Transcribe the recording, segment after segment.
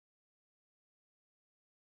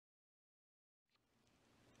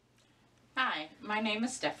Hi, my name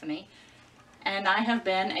is Stephanie, and I have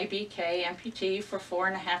been a BK amputee for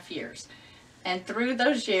 4.5 years. And through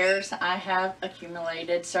those years, I have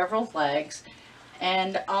accumulated several legs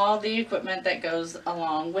and all the equipment that goes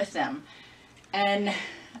along with them. And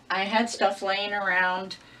I had stuff laying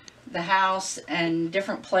around the house and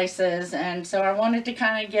different places, and so I wanted to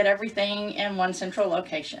kind of get everything in one central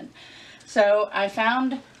location. So I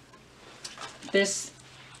found this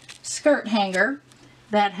skirt hanger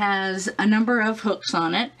that has a number of hooks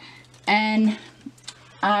on it, and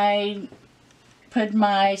I put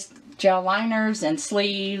my gel liners and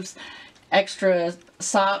sleeves, extra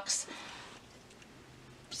socks,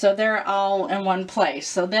 so they're all in one place.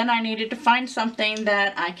 So then I needed to find something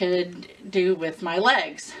that I could do with my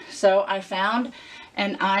legs. So I found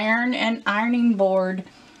an iron and ironing board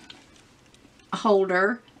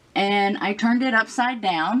holder, and I turned it upside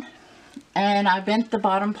down, and I bent the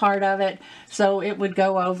bottom part of it so it would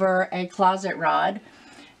go over a closet rod,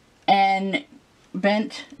 and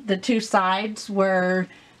bent the two sides where,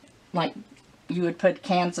 like, you would put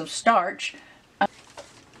cans of starch.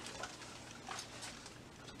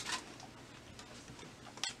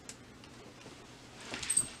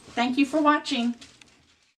 Thank you for watching.